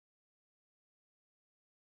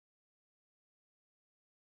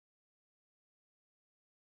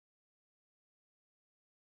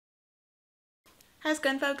How's it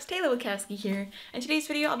going, folks? Taylor Wachowski here. In today's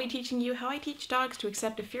video, I'll be teaching you how I teach dogs to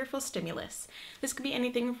accept a fearful stimulus. This could be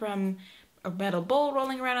anything from a metal bowl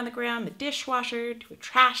rolling around on the ground, the dishwasher, to a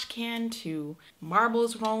trash can, to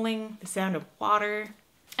marbles rolling, the sound of water,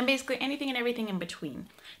 and basically anything and everything in between.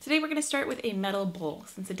 Today we're going to start with a metal bowl,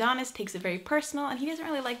 since Adonis takes it very personal and he doesn't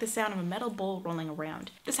really like the sound of a metal bowl rolling around.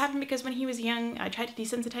 This happened because when he was young, I tried to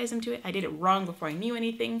desensitize him to it. I did it wrong before I knew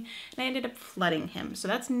anything, and I ended up flooding him, so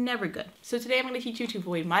that's never good. So today I'm going to teach you to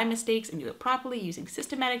avoid my mistakes and do it properly using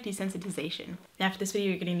systematic desensitization. Now after this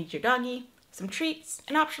video, you're going to need your doggy, some treats,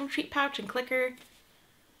 an optional treat pouch and clicker,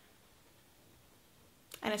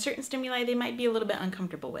 and a certain stimuli they might be a little bit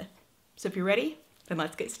uncomfortable with. So if you're ready, then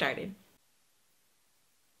let's get started.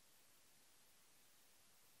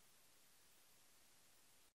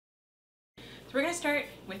 So we're going to start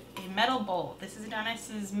with a metal bowl. This is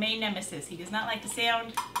Adonis's main nemesis. He does not like the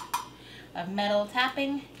sound of metal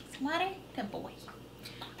tapping. Some water? Good boy.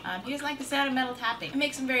 He doesn't like the sound of metal tapping. It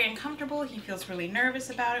makes him very uncomfortable. He feels really nervous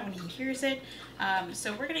about it when he hears it.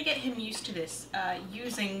 So we're going to get him used to this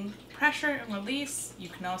using pressure and release. You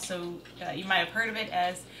can also, you might have heard of it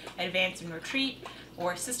as advance and retreat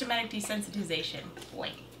or systematic desensitization.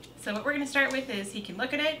 Boy. So what we're going to start with is he can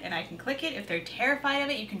look at it and I can click it. If they're terrified of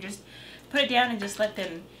it, you can just put it down and just let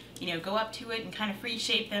them, go up to it and kind of free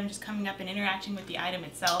shape them, just coming up and interacting with the item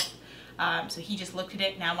itself. So he just looked at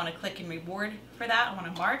it. Now I want to click and reward for that. I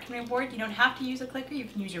want to mark and reward. You don't have to use a clicker. You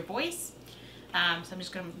can use your voice. So I'm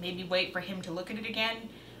just going to maybe wait for him to look at it again,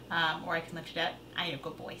 or I can lift it up. I know,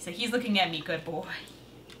 good boy. So he's looking at me, good boy.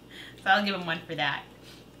 So I'll give him one for that.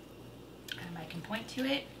 I can point to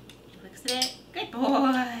it. He looks at it. Good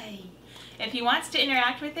boy. If he wants to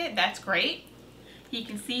interact with it, that's great. He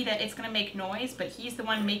can see that it's going to make noise, but he's the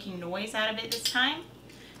one making noise out of it this time.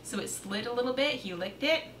 So it slid a little bit. He licked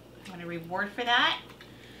it. I want to reward for that.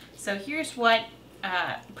 So here's what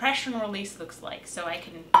pressure and release looks like. So I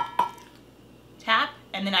can tap,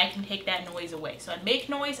 and then I can take that noise away. So I make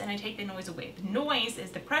noise, and I take the noise away. The noise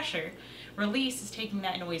is the pressure. Release is taking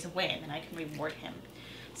that noise away, and then I can reward him.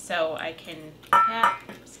 So I can tap,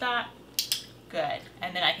 stop. Good.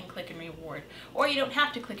 And then I can click and reward. Or you don't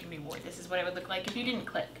have to click and reward. This is what it would look like if you didn't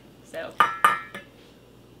click. So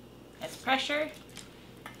that's pressure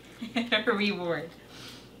for reward.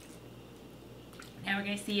 Now we're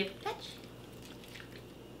going to see if touch.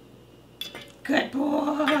 Good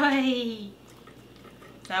boy.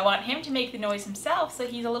 So I want him to make the noise himself so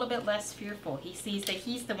he's a little bit less fearful. He sees that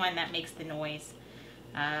he's the one that makes the noise.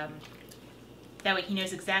 That way he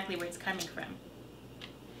knows exactly where it's coming from.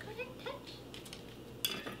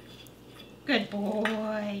 Good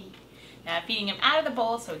boy. Now feeding him out of the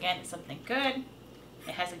bowl, so again, it's something good.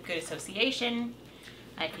 It has a good association.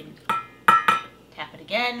 I can tap it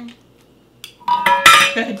again.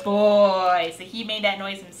 Good boy. So he made that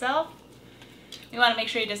noise himself. We want to make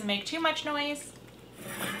sure he doesn't make too much noise.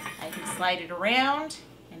 I can slide it around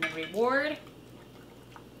and then reward.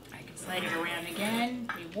 I can slide it around again,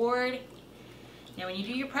 reward. Now when you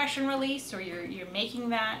do your pressure and release, or you're making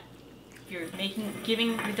that,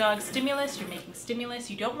 giving the dog stimulus, you're making stimulus,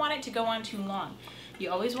 you don't want it to go on too long. You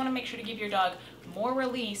always want to make sure to give your dog more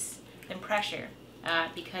release than pressure,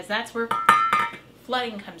 because that's where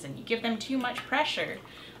flooding comes in. You give them too much pressure,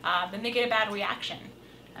 then they get a bad reaction.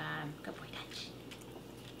 Good boy, touch.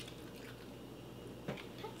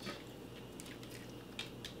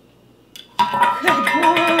 Good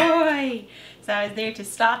boy! So I was there to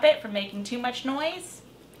stop it from making too much noise.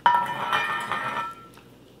 I'm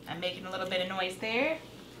making a little bit of noise there.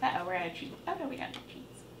 Uh-oh, we're out of treats. Oh no, we got no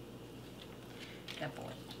treats. Good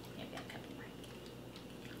boy. Maybe a couple more.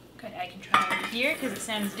 Good, I can try over here because it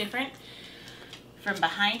sounds different from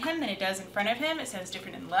behind him than it does in front of him. It sounds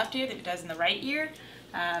different in the left ear than it does in the right ear.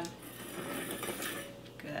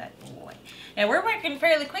 Good boy. Now we're working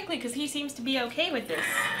fairly quickly because he seems to be okay with this.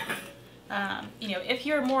 If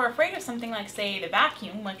you're more afraid of something like, say, the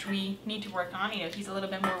vacuum, which we need to work on, he's a little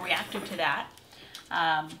bit more reactive to that,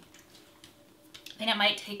 then it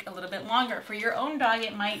might take a little bit longer. For your own dog,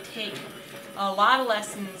 it might take a lot of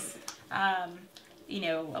lessons, a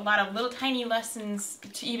lot of little tiny lessons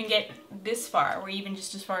to even get this far, or even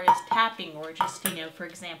just as far as tapping, or just, for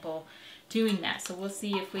example, doing that. So we'll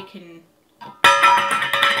see if we can.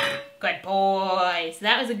 Good boy. So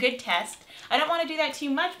that was a good test. I don't want to do that too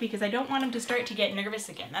much because I don't want him to start to get nervous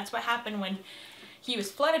again. That's what happened when he was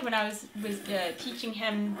flooded, when I was teaching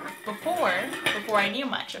him before I knew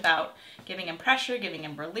much about giving him pressure, giving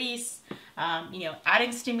him release,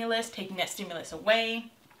 adding stimulus, taking that stimulus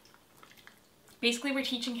away. Basically, we're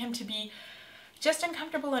teaching him to be just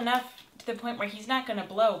uncomfortable enough to the point where he's not going to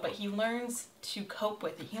blow, but he learns to cope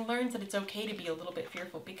with it. He learns that it's okay to be a little bit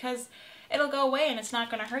fearful because it'll go away and it's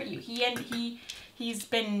not going to hurt you. He's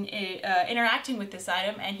been interacting with this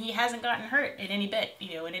item and he hasn't gotten hurt in any bit,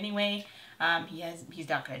 you know, in any way. He's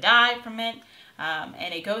not going to die from it,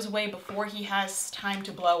 and it goes away before he has time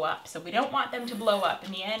to blow up. So we don't want them to blow up.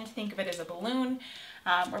 In the end, think of it as a balloon.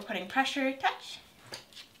 We're putting pressure, touch.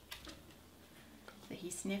 So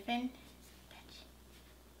he's sniffing, touch.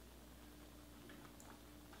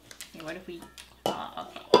 Okay, what if we, oh,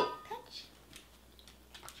 okay, touch.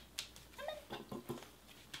 Come on.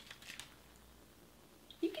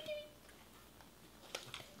 You can do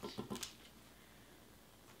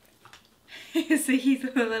it. So he's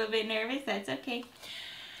a little bit nervous, that's okay.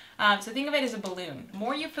 So think of it as a balloon. The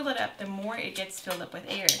more you fill it up, the more it gets filled up with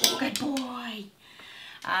air. Good boy.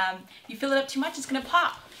 You fill it up too much, it's gonna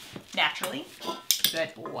pop, naturally.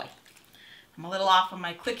 Good boy. I'm a little off on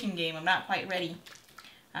my clicking game, I'm not quite ready.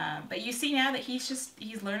 But you see now that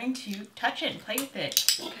he's learning to touch it and play with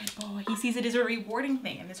it. Good boy. He sees it as a rewarding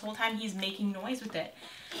thing, and this whole time he's making noise with it.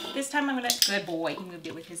 This time I'm gonna, good boy, he moved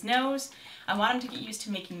it with his nose. I want him to get used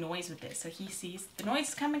to making noise with this, so he sees the noise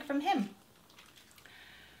is coming from him.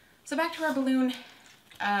 So back to our balloon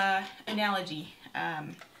analogy,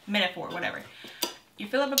 metaphor, whatever. You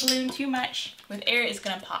fill up a balloon too much with air, it's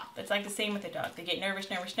gonna pop. It's like the same with a dog. They get nervous,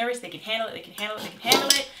 nervous, nervous. They can handle it, they can handle it, they can handle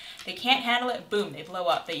it. They can't handle it, boom, they blow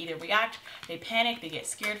up. They either react, they panic, they get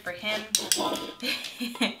scared. For him,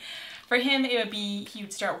 for him, it would be, he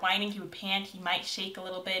would start whining, he would pant, he might shake a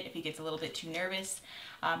little bit if he gets a little bit too nervous.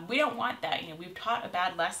 We don't want that, you know, we've taught a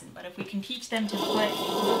bad lesson, but if we can teach them to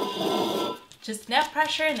put just enough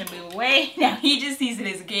pressure and then move away, now he just sees it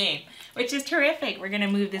as a game, which is terrific. We're gonna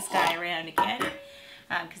move this guy around again,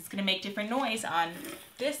 because it's gonna make different noise on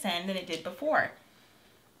this end than it did before.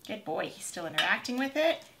 Good boy, he's still interacting with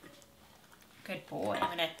it. Good boy,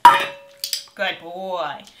 good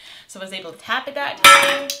boy. So I was able to tap it that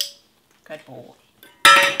time. Good boy.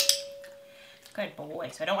 Good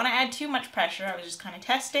boy. So I don't want to add too much pressure. I was just kind of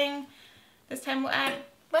testing. This time we'll add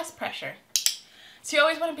less pressure. So you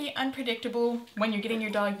always want to be unpredictable when you're getting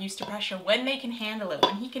your dog used to pressure, when they can handle it,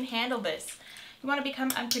 when he can handle this. You want to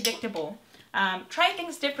become unpredictable. Try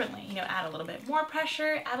things differently. You know, add a little bit more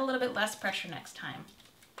pressure, add a little bit less pressure next time.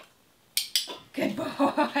 Good boy.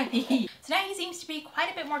 So now he seems to be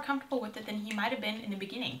quite a bit more comfortable with it than he might have been in the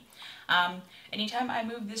beginning. Anytime I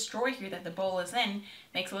move this drawer here that the bowl is in,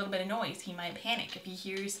 makes a little bit of noise. He might panic if he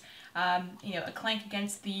hears, you know, a clank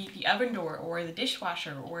against the oven door or the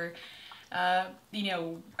dishwasher or, you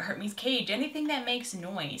know, Hermes cage. Anything that makes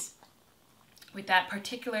noise with that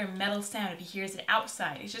particular metal sound, if he hears it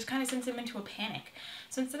outside, it just kind of sends him into a panic.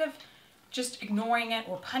 So instead of just ignoring it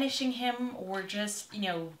or punishing him or just, you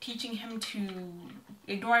know, teaching him to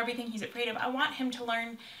ignore everything he's afraid of, I want him to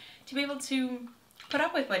learn to be able to put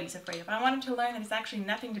up with what he's afraid of. I want him to learn that it's actually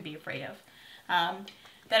nothing to be afraid of.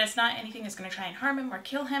 That it's not anything that's going to try and harm him or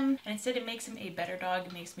kill him, and instead it makes him a better dog,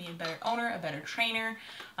 it makes me a better owner, a better trainer.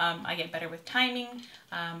 I get better with timing.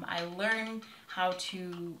 I learn how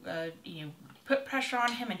to, you know, put pressure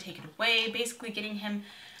on him and take it away, basically getting him,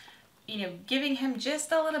 you know, giving him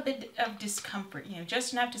just a little bit of discomfort, you know,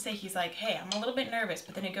 just enough to say he's like, hey, I'm a little bit nervous,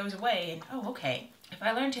 but then it goes away and, oh, okay. If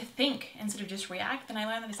I learn to think instead of just react, then I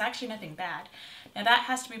learn that it's actually nothing bad. Now that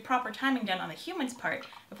has to be proper timing done on the human's part.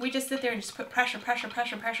 If we just sit there and just put pressure, pressure,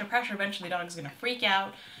 pressure, pressure, pressure, eventually the dog's going to freak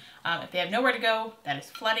out. If they have nowhere to go, that is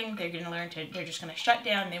flooding, they're going to learn to, they're just going to shut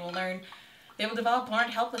down, they will develop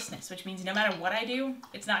learned helplessness, which means no matter what I do,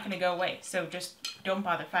 it's not going to go away. So just don't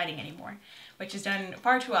bother fighting anymore, which is done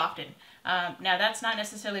far too often. Now that's not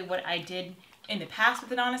necessarily what I did in the past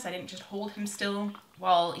with Adonis. I didn't just hold him still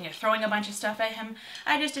while, you know, throwing a bunch of stuff at him.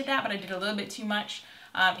 I just did that, but I did a little bit too much.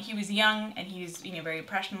 He was young and he was, you know, very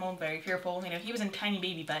impressionable, very fearful. You know, he was a tiny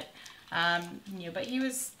baby, but you know, but he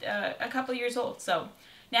was a couple of years old. So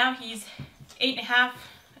now he's 8.5,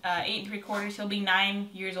 8 3/4. He'll be 9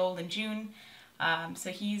 years old in June.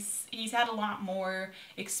 So he's had a lot more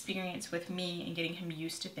experience with me and getting him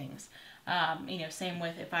used to things. You know, same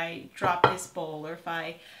with if I drop this bowl or if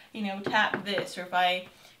I, you know, tap this or if I,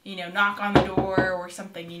 you know, knock on the door or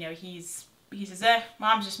something, you know, he says,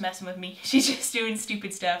 mom's just messing with me. She's just doing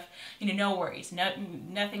stupid stuff. You know, no worries.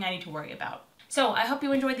 Nothing I need to worry about. So I hope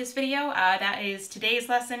you enjoyed this video. That is today's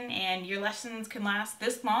lesson, and your lessons can last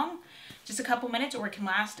this long, just a couple minutes, or it can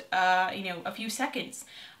last, you know, a few seconds.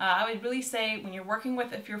 I would really say when you're working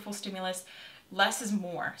with a fearful stimulus, less is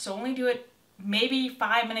more. So only do it maybe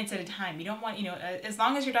 5 minutes at a time. You don't want, you know, as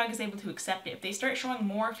long as your dog is able to accept it. If they start showing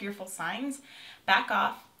more fearful signs, back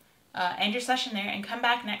off, end your session there and come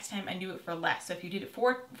back next time and do it for less. So if you did it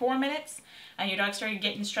 4 minutes and your dog started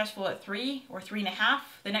getting stressful at 3 or 3.5,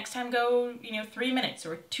 the next time go, 3 minutes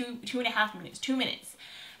or 2.5 minutes, 2 minutes,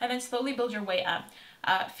 and then slowly build your way up.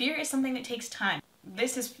 Fear is something that takes time.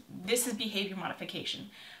 This is behavior modification.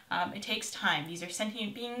 It takes time. These are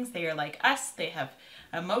sentient beings. They are like us. They have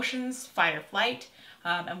emotions, fight or flight,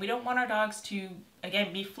 and we don't want our dogs to,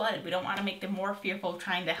 again, be flooded. We don't want to make them more fearful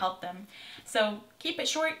trying to help them. So keep it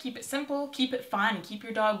short, keep it simple, keep it fun, keep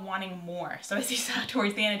your dog wanting more. So as you saw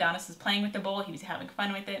towards the end, Adonis was playing with the bowl. He was having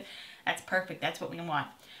fun with it. That's perfect. That's what we want.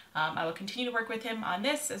 I will continue to work with him on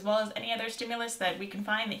this as well as any other stimulus that we can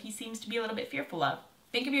find that he seems to be a little bit fearful of.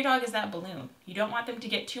 Think of your dog as that balloon. You don't want them to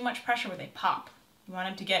get too much pressure where they pop. You want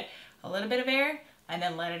them to get a little bit of air and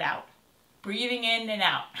then let it out. Breathing in and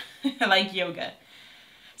out, like yoga.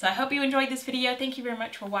 So I hope you enjoyed this video. Thank you very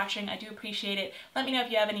much for watching. I do appreciate it. Let me know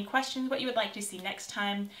if you have any questions, what you would like to see next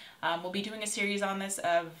time. We'll be doing a series on this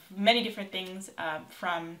of many different things,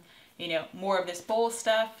 from more of this bowl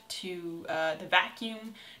stuff to the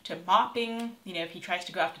vacuum to mopping. If he tries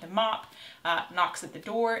to go after the mop, knocks at the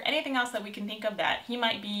door, anything else that we can think of that he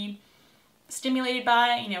might be stimulated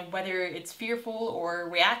by, whether it's fearful or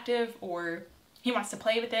reactive or he wants to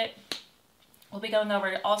play with it. We'll be going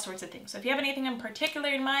over all sorts of things. So if you have anything in particular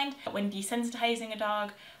in mind when desensitizing a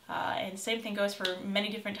dog, and same thing goes for many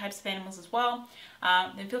different types of animals as well,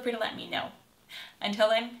 then feel free to let me know. Until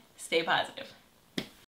then, stay positive.